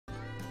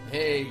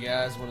Hey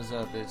guys, what is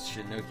up? It's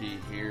Shinoki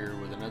here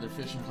with another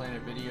Fishing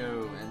Planet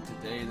video, and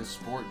today the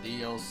Sport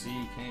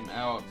DLC came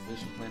out.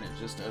 Fishing Planet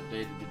just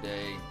updated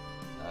today,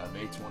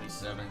 May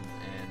 27th,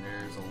 and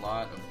there's a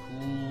lot of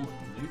cool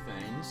new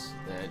things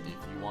that if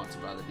you want to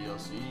buy the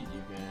DLC,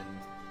 you can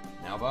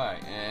now buy,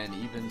 and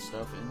even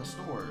stuff in the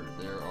store.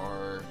 There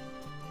are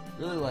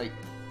really like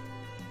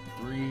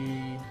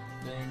 3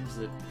 things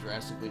that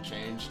drastically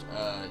changed.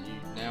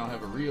 You now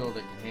have a reel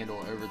that can handle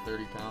over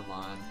 30-pound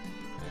line.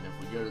 And if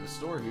we go to the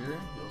store here,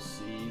 you'll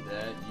see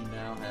that you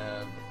now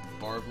have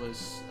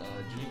barbless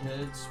jig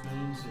heads,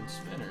 spoons, and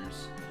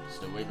spinners.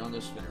 Still waiting on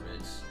those spinner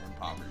baits and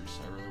poppers.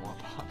 I really want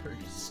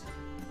poppers.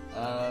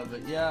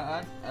 But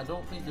yeah, I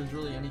don't think there's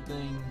really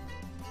anything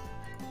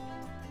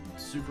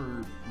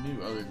super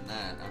new other than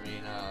that. I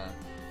mean,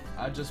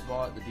 I just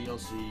bought the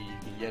DLC. You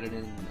can get it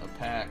in a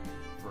pack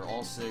for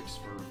all 6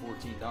 for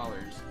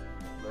 $14.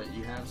 But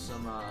you have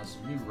some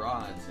new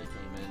rods that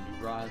came in,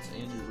 new rods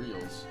and new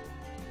reels.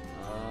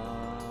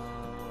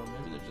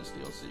 Maybe they're just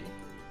DLC.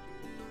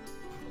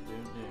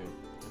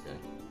 Okay.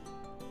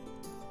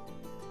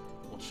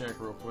 We'll check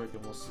real quick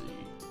and we'll see.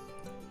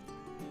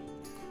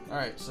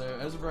 Alright, so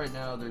as of right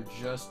now, they're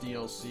just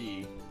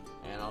DLC,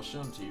 and I'll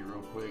show them to you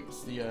real quick.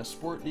 It's the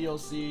Sport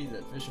DLC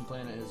that Fishing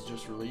Planet has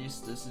just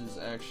released. This is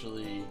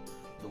actually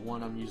the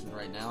one I'm using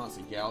right now. It's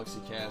a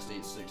Galaxy Cast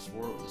 8.6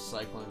 Sport with a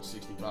Cyclone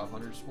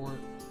 6500 Sport.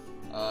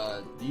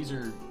 These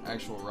are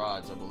actual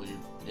rods, I believe.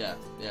 Yeah,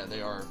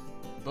 they are.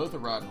 Both a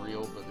rod and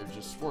reel, but they're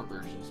just sport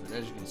versions. But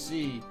as you can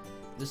see,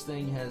 this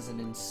thing has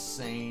an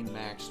insane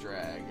max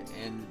drag,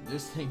 and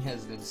this thing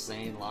has an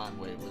insane line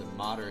weight with a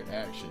moderate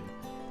action.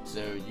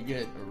 So you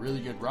get a really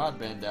good rod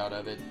bend out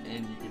of it, and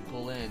you can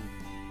pull in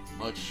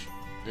much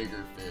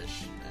bigger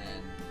fish.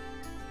 And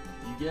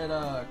you get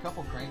a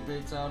couple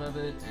crankbaits out of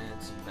it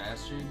and some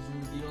bass jigs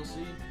in the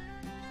DLC.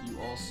 You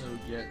also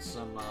get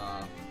some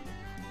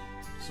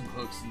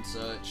hooks and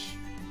such.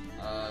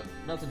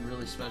 Nothing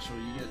really special.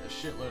 You get a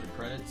shitload of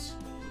credits,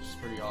 which is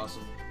pretty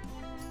awesome.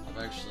 I've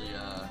actually,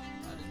 I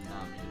did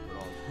not mean to put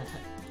all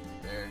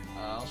that there.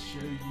 I'll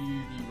show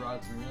you the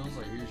rods and reels.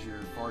 Like, here's your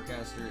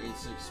Farcaster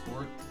 8.6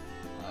 Sport,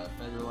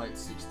 Featherlight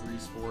 6.3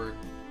 Sport,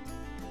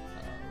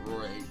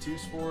 Aurora 8.2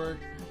 Sport.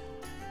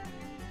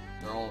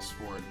 They're all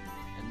Sport.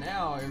 And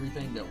now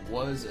everything that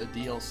was a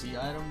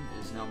DLC item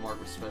is now marked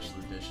with Special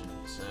Edition.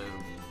 So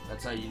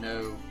that's how you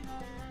know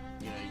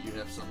you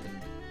have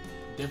something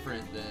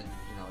different than,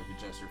 like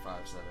a Jester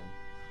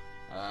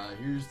 5.7.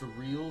 Here's the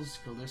reels,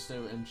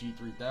 Callisto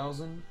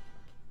MG3000,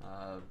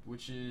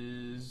 which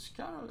is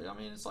kind of, I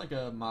mean, it's like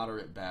a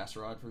moderate bass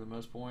rod for the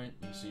most point.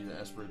 You see the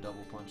Esprit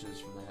double punches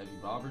from the Heavy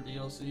Bobber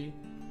DLC.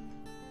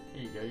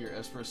 Here you go, your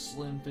Esprit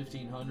Slim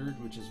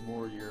 1500, which is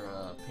more your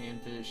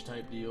panfish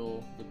type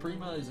deal. The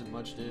Prima isn't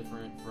much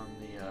different from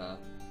the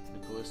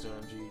Callisto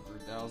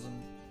MG3000.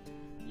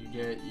 You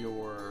get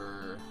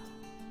your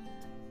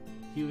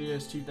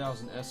Helios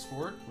 2000S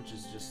Sport, which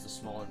is just the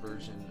smaller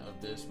version of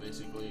this,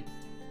 basically.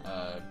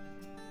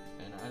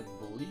 And I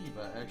believe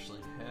I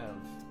actually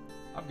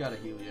I've got a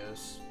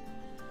Helios,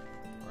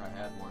 or I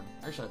had one.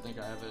 Actually, I think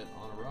I have it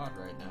on a rod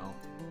right now.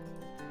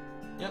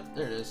 Yep,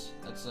 there it is.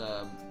 That's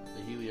the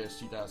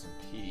Helios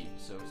 2000P,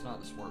 so it's not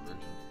the Sport version.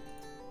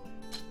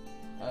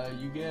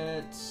 You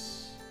get,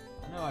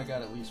 I know I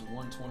got at least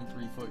one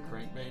 23-foot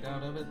crankbait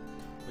out of it,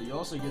 but you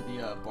also get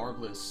the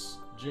barbless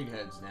jig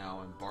heads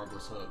now and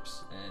barbless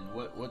hooks. And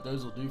what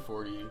those will do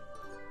for you,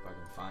 if I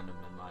can find them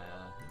in my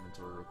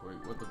inventory real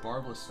quick, what the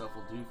barbless stuff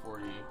will do for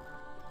you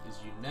is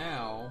you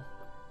now,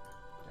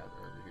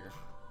 they're over here,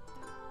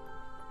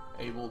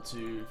 able to,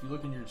 if you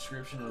look in your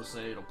description, it'll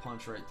say it'll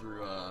punch right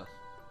through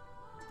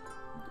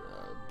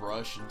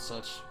brush and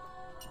such,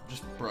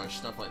 just brush,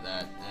 stuff like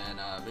that. And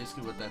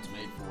basically what that's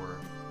made for,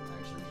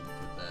 actually you can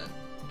put that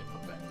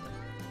back there.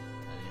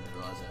 I didn't even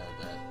realize I had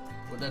that.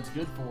 What that's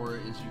good for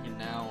is you can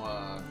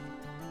now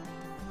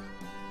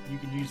you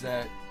can use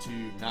that to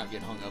not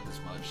get hung up as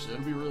much. So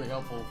it'll be really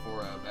helpful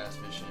for bass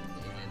fishing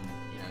and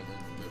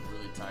the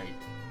really tight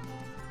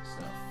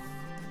stuff.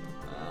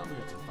 We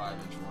got some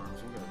 5-inch worms.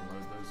 We'll go ahead and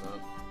load those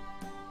up.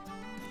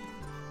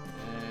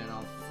 And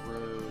I'll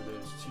throw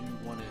those 2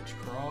 1-inch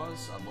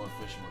craws. I love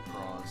fishing with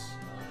craws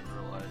in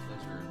real life.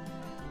 Those are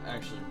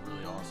actually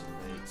really awesome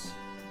baits.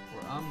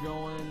 Where I'm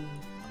going,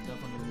 I'm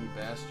definitely going to need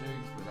bass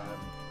jigs, but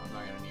I'm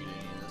not going to need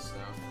any of this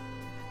stuff.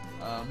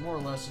 More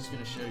or less just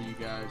going to show you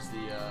guys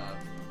the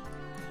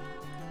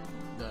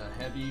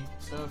heavy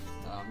stuff.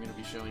 I'm going to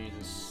be showing you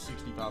this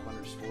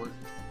 6500 Sport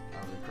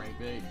with a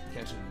crankbait,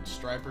 catching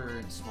striper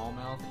and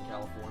smallmouth in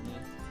California.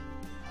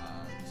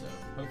 So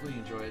hopefully you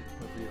enjoy it.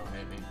 Hopefully you don't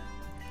hate me.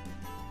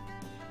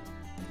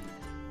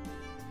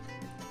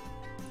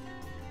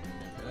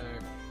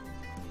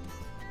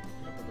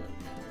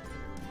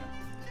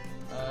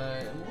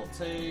 And we'll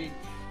take,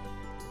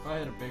 if I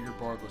had a bigger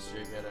barbless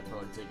jig head, I'd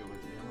probably take it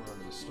with me. I'm going to run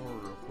to the store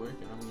real quick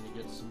and I'm going to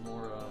get some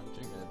more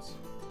jig heads.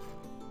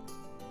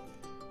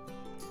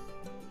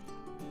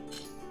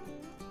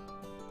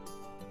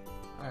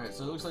 Alright,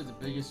 so it looks like the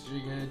biggest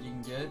jig head you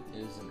can get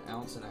is 1.5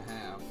 ounces.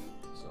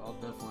 So I'll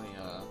definitely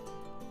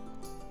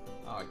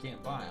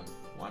can't buy them.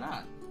 Why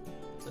not?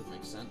 That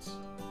makes sense.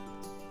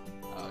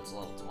 It's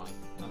level 20.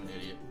 I'm an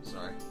idiot.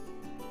 Sorry.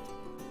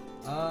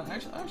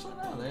 Actually,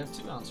 no. They have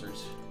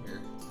 2-ouncers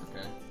here.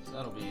 Okay, so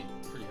that'll be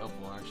pretty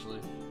helpful, actually.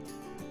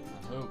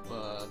 I hope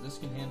this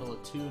can handle a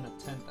 2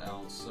 1/10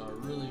 ounce. So I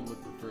really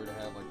would prefer to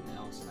have like an 1.5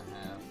 ounces.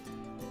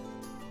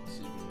 Let's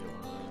see if we can get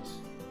one of those.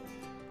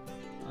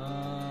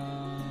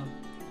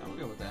 Yeah, we'll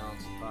go with the 1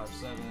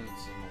 5/7 and the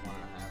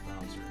 1.5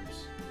 ouncers.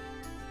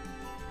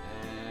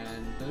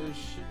 And those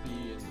should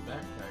be in the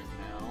backpack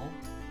now.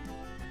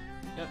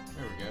 Yep,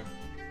 there we go.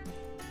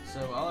 So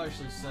I'll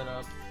actually set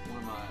up one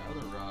of my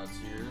other rods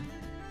here,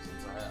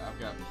 since I've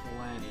got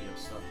plenty of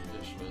stuff to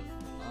fish with.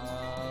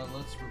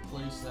 Let's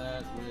replace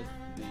that with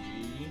the...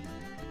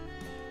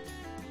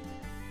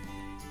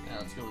 Yeah,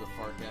 let's go with the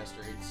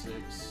Farcaster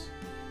 8.6.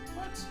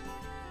 What?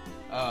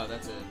 Oh,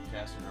 that's a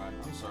casting rod.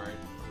 I'm sorry.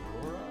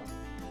 Aurora?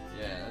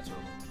 Yeah, that's what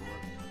I'm looking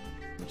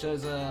for. Which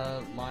has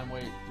a line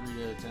weight 3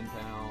 to 10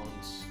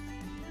 pounds.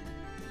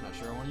 I'm not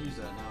sure I want to use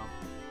that now.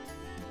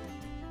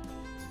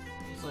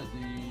 It's like the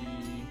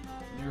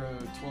Nero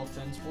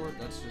 1210 Sport.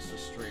 That's just a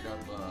straight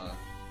up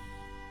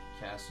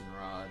casting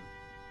rod.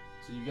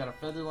 So you got a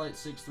Featherlight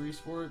 6.3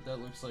 Sport. That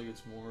looks like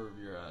it's more of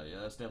your yeah,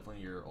 that's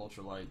definitely your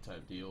ultralight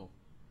type deal.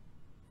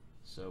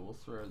 So we'll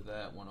throw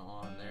that one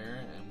on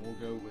there, and we'll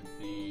go with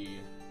the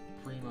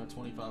Prima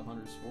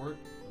 2500 Sport.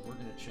 And we're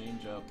gonna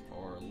change up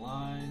our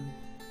line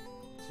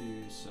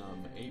to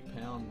some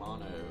 8-pound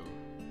mono.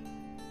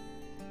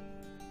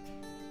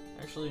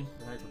 Actually,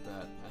 the heck with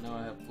that. I know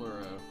I have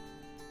fluoro.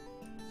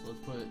 So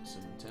let's put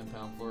some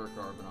 10-pound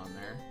fluorocarbon on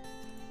there.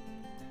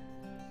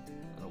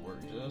 That'll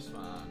work just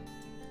fine.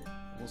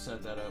 We'll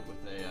set that up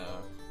with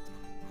a,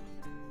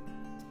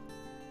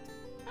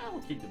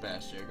 we'll keep the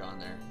bass jig on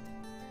there.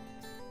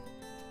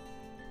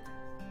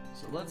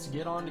 So let's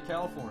get on to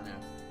California.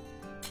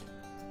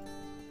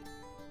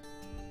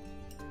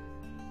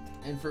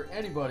 And for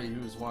anybody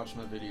who has watched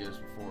my videos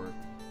before,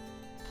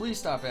 please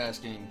stop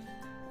asking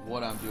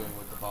what I'm doing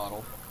with the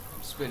bottle.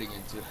 I'm spitting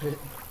into it.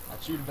 I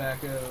chew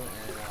tobacco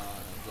and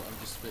I'm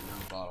just spitting in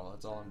the bottle.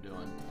 That's all I'm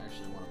doing. I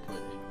actually want to put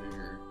a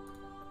bigger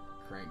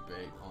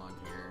crankbait on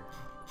here.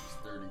 These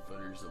 30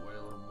 footers that weigh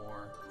a little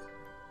more.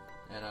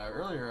 And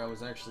earlier I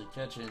was actually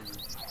catching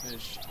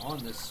fish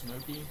on this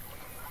smoky,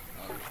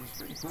 which was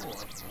pretty cool.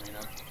 I mean,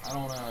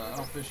 I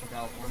don't fish in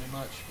California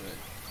much, but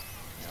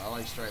you know, I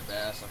like striped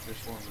bass. I fish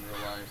for them in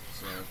real life,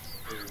 so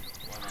figured,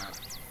 why not?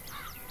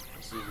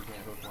 Let's see if we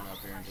can't hook one up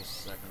here in just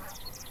a second.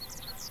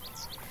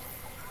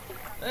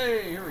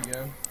 Hey, here we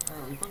go.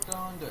 Alright, we hooked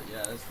on to,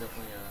 yeah, that's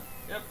definitely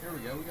yep, here we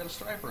go. We got a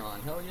striper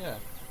on. Hell yeah.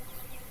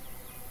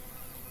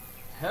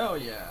 Hell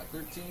yeah,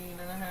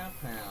 13.5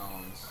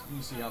 pounds. You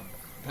can see how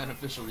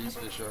beneficial these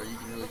fish are. You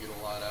can really get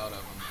a lot out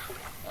of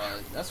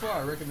them. That's why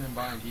I recommend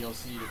buying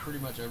DLC to pretty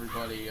much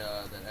everybody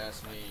that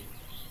asks me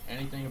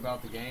anything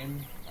about the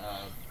game.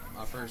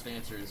 My first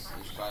answer is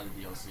buy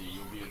the DLC.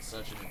 You'll be at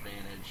such an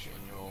advantage,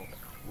 and you'll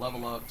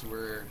level up to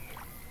where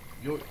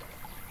you'll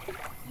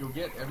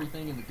get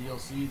everything in the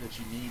DLC that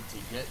you need to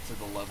get to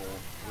the level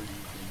where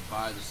you can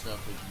buy the stuff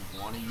that you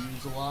want to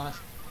use a lot.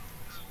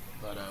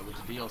 But with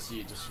the DLC,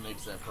 it just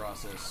makes that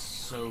process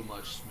so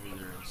much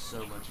smoother and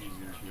so much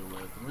easier to deal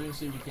with. And we're going to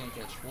see if we can't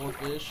catch 4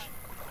 fish,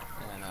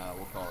 and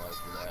we'll call it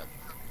for that.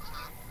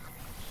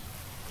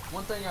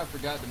 One thing I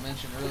forgot to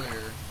mention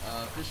earlier,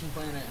 Fishing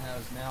Planet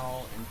has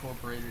now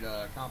incorporated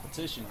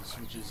competitions,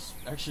 which is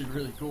actually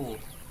really cool.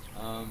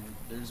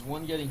 There's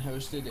one getting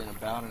hosted in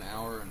about an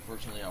hour.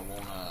 Unfortunately, I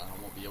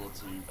won't be able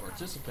to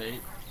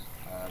participate.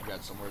 I've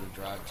got somewhere to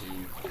drive to.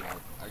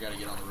 I got to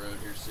get on the road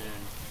here soon.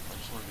 I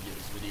just wanted to get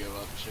this video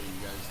up and show you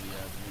guys the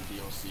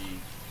new DLC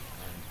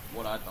and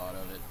what I thought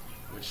of it.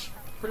 Which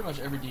pretty much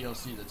every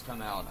DLC that's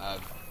come out,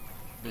 I've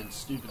been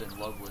stupid in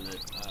love with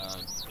it.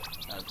 I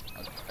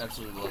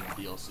absolutely love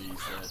the DLCs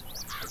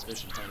that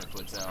Fishing Planet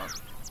puts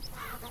out.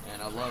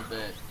 And I love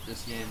that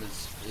this game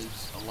is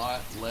a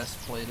lot less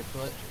pay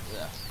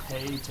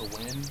to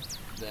win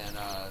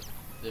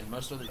than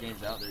most other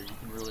games out there. You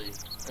can really,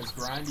 as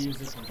grindy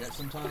as it can get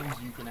sometimes,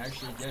 you can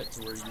actually get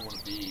to where you want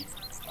to be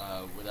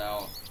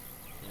without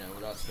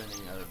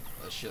spending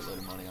a shitload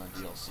of money on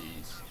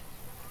DLCs.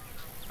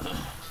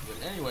 But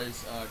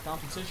anyways,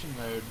 competition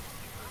mode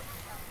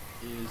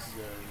is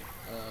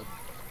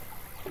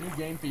a new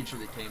game feature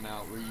that came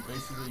out where you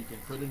basically can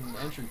put in an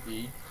entry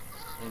fee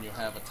and you'll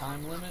have a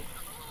time limit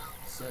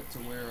set to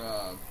where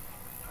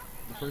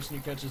the person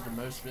who catches the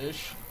most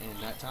fish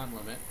in that time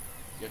limit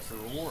gets the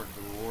reward.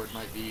 The reward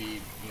might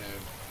be,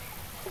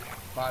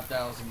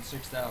 5,000,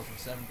 6,000,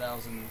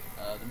 7,000.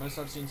 The most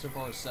I've seen so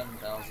far is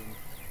 7,000,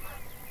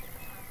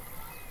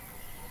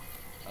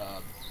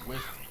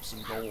 with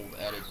some gold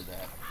added to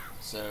that.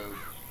 So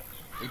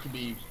it can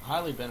be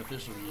highly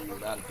beneficial to you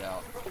without a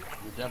doubt.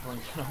 You're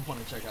definitely going to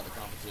want to check out the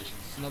competition.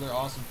 It's another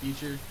awesome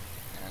feature.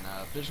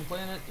 And Fishing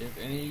Planet, if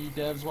any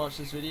devs watch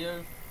this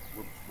video,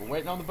 we're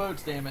waiting on the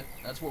boats, damn it.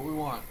 That's what we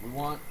want. We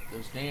want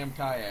those damn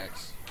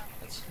kayaks.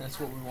 That's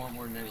what we want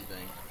more than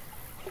anything.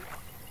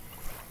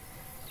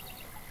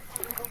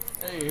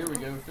 Hey, here we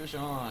go. Fish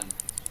on.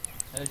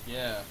 Heck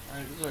yeah.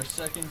 Alright, this is our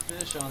second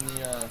fish on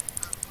the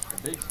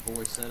big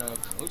boy setup.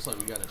 It looks like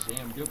we got a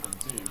damn good one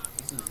too.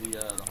 This is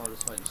the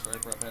hardest fighting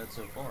striper I've had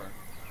so far.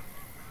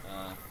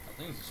 I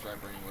think it's a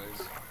striper anyways.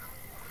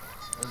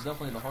 That was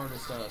definitely the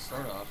hardest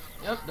start off.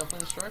 Yep,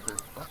 definitely a striper.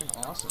 Fucking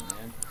awesome,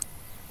 man.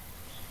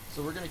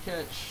 So we're gonna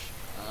catch,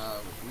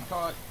 we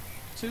caught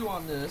 2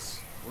 on this.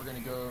 We're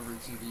gonna go over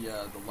to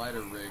the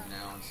lighter rig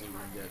now and see if we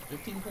can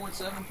get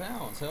 15.7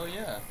 pounds. Hell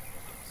yeah.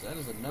 So that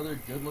is another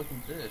good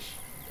looking fish.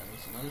 Got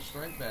us another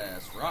striped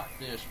bass.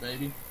 Rockfish,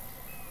 baby.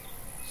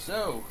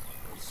 So,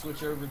 let's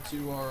switch over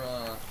to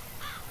our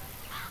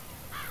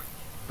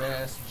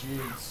bass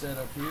jig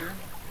setup here.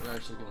 We're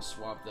actually going to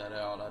swap that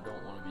out. I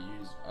don't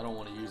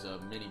want to use a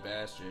mini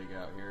bass jig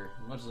out here.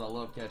 As much as I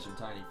love catching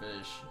tiny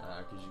fish,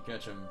 because you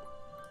catch them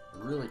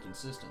really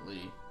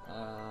consistently.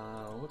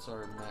 What's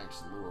our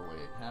max lure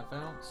weight? Half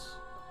ounce?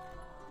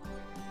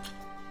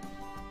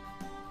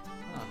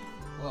 Huh.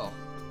 Well,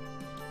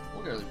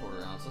 we'll go to the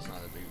quarter ounce. That's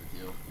not that big of a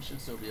deal. We should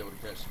still be able to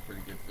catch some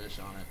pretty good fish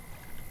on it.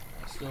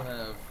 I still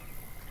have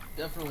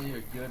definitely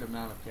a good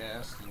amount of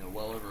cast, you know,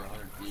 well over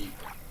 100 feet.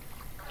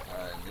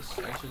 And this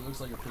actually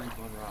looks like a pretty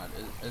fun rod.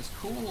 As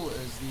cool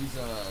as these,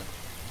 you know,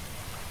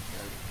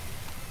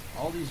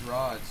 all these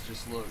rods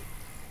just look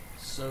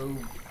so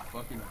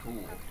fucking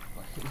cool.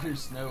 Like,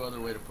 there's no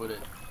other way to put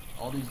it.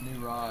 All these new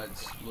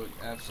rods look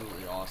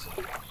absolutely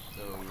awesome.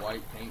 The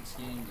white paint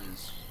scheme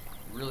is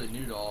really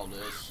new to all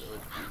this, so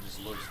it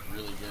just looks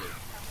really good.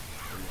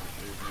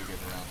 There's no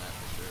getting around that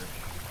for sure.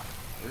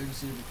 We're going to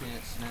see if we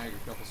can't snag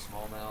a couple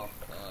smallmouth.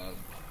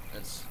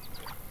 That's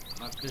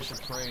my fish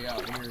of prey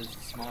out here is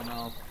the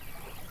smallmouth.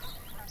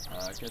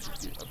 I catch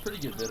a pretty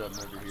good bit of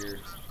them over here.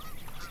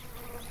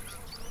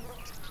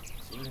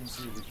 So we're going to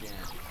see if we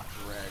can't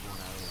drag one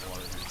out of the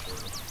water here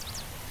shortly.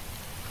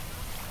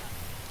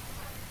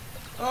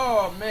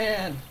 Oh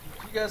man,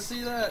 you guys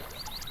see that?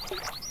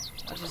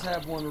 I just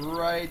have one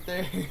right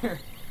there.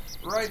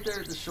 Right there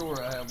at the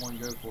shore, I have one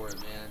go for it,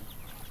 man.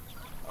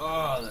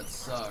 Oh, that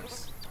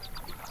sucks.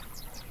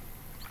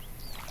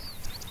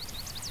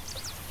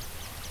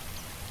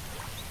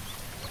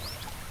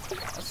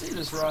 I see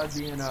this rod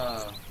being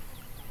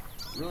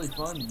really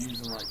fun to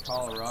use in like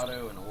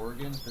Colorado and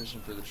Oregon,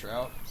 fishing for the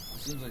trout.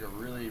 It seems like a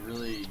really,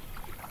 really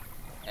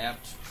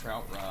apt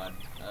trout rod,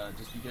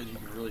 just because you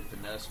can really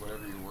finesse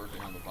whatever you're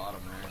working on the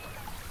bottom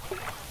there.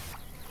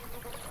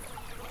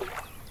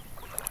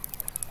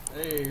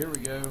 Hey, here we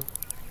go.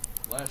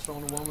 Latched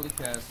on the one with a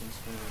casting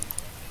spoon.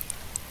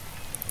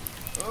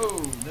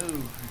 Oh, no.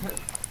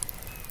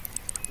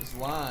 This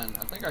line,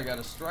 I think I got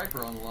a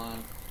striper on the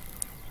line.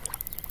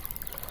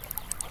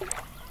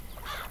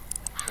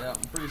 Yeah,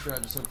 I'm pretty sure I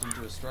just hooked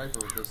into a striper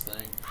with this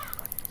thing.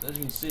 So as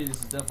you can see, this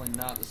is definitely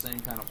not the same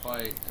kind of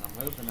fight, and I'm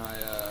hoping I'm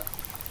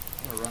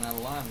going to run out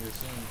of line here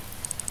soon.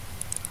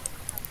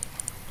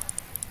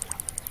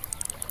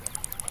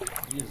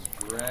 He is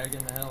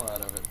dragging the hell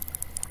out of it.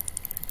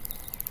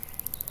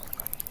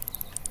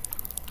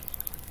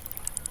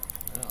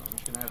 Well, I'm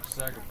just going to have to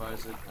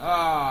sacrifice it.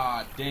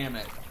 Ah, damn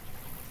it.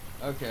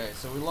 Okay,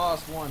 so we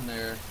lost one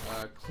there.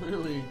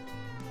 Clearly,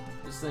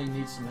 this thing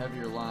needs some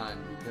heavier line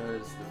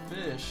because the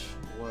fish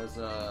was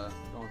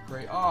going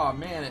crazy. Oh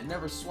man, it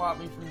never swapped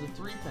me from the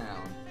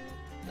 3-pound.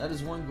 That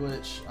is one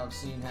glitch I've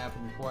seen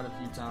happen quite a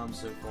few times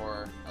so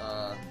far.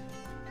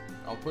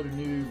 I'll put a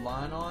new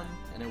line on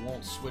and it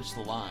won't switch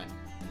the line.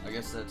 I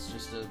guess that's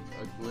just a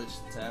glitch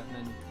that's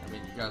happening. I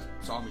mean, you guys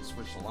saw me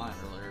switch the line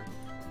earlier,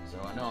 so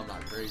I know I'm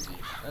not crazy.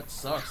 That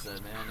sucks though,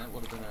 man. That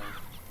would have been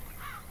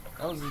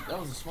that was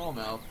a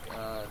smallmouth.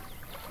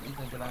 You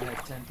thinking I had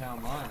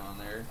 10-pound line on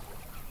there?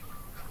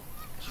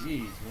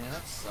 Jeez, man,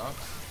 that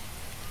sucks.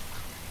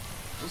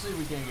 We'll see if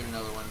we can't get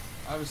another one.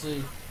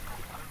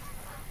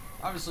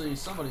 Obviously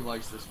somebody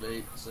likes this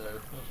bait, so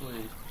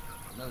hopefully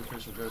another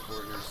fish will go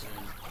for it here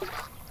soon.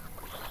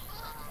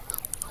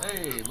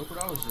 Hey, look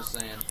what I was just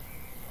saying.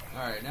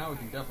 Alright, now we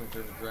can definitely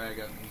turn the drag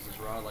up and use this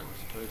rod like we're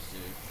supposed to.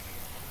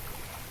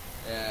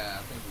 Yeah,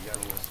 I think we got a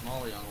little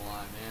smallie on the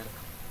line, man.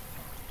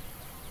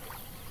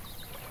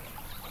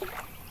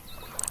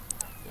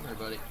 Come here,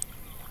 buddy.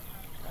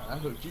 God, I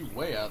hooked you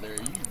way out there.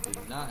 You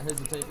did not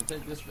hesitate to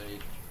take this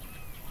bait.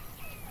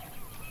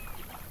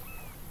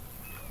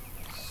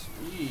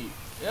 Sweet.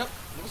 Yep,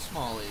 little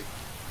smallie.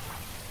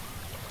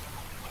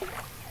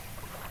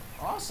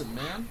 Awesome,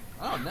 man.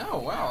 Oh, no,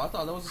 wow. I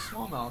thought that was a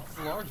smallmouth. It's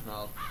a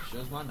largemouth.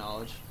 Shows my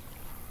knowledge.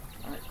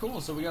 Alright, cool.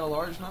 So we got a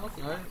largemouth.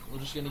 Alright, we're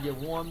just going to get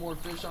one more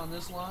fish on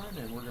this line,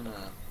 and we're going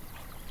to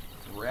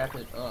wrap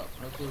it up.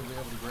 Hopefully we'll be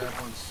able to grab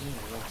one soon.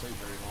 It won't take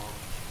very long.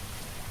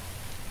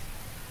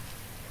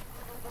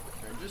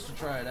 Alright, just to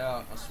try it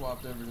out, I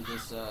swapped over to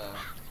this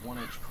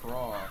 1-inch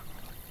craw.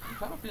 I'm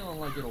kind of feeling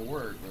like it'll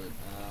work, but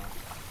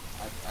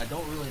I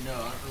don't really know.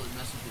 I don't really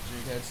mess with the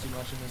jig heads too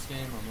much in this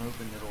game. I'm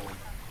hoping it'll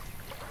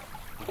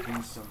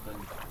do something.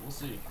 We'll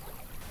see.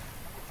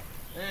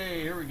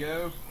 Hey, here we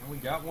go. And we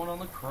got one on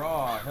the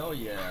craw. Hell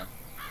yeah.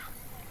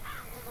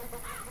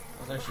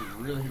 I was actually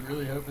really,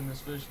 really hoping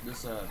this fish,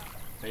 this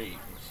bait,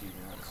 excuse me,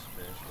 not this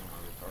fish, I'm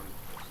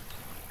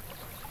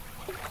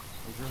retarded.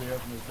 was really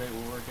hoping this bait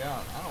will work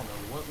out. I don't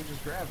know what we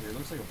just grabbed here. It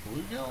looks like a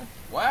bluegill.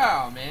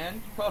 Wow,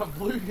 man, caught a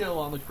bluegill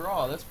on the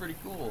craw. That's pretty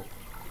cool.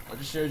 It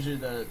just shows you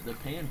the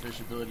panfish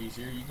abilities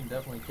here. You can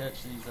definitely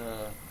catch these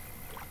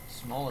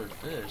smaller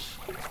fish.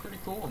 It's pretty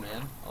cool,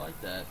 man. I like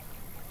that.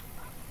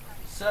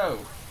 So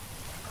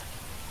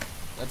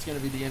that's going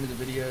to be the end of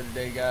the video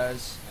today,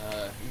 guys.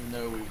 Even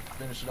though we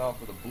finished it off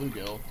with a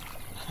bluegill,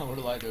 I would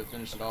have liked to have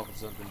finished it off with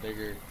something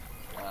bigger.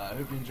 I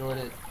hope you enjoyed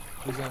it.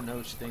 Please let me know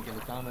what you think in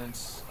the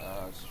comments.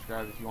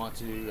 Subscribe if you want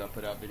to. I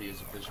put out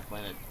videos of Fishing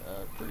Planet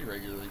pretty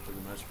regularly for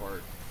the most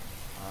part.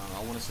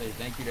 I want to say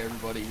thank you to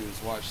everybody who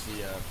has watched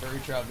the furry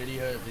trout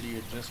video. The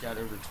video just got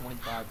over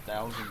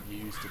 25,000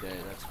 views today.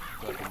 That's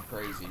fucking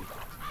crazy.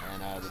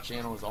 And the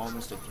channel is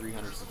almost at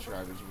 300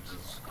 subscribers, which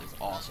is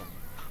awesome.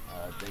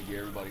 Thank you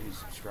everybody who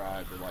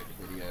subscribed or liked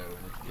the video.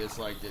 And if you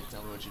disliked it,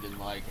 tell me what you didn't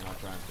like and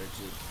I'll try and fix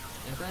it.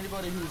 And for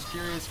anybody who's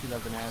curious, because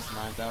I've been asked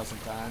 9,000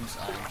 times,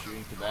 I am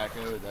chewing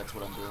tobacco. That's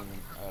what I'm doing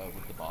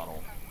with the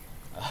bottle.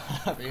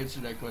 I've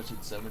answered that question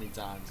so many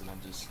times and I'm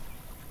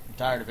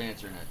tired of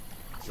answering it.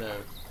 So,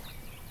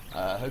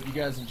 I hope you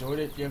guys enjoyed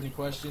it. If you have any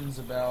questions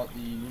about the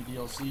new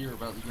DLC or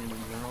about the game in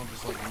general,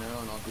 just let me know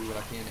and I'll do what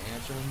I can to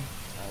answer them.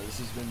 This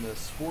has been the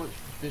Sport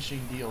Fishing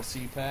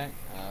DLC pack.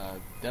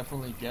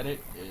 Definitely get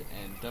it,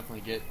 and definitely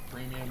get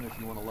Premium if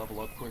you want to level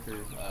up quicker.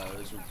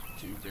 Those are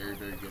two very,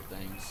 very good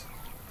things.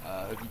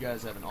 Hope you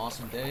guys have an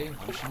awesome day.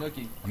 I'm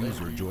Shinuki.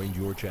 User joined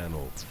your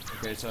channel.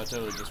 Okay, so I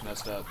totally just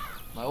messed up.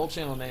 My old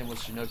channel name was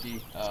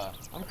Shinuki.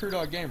 I'm Crew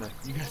Dog Gamer.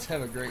 You guys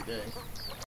have a great day.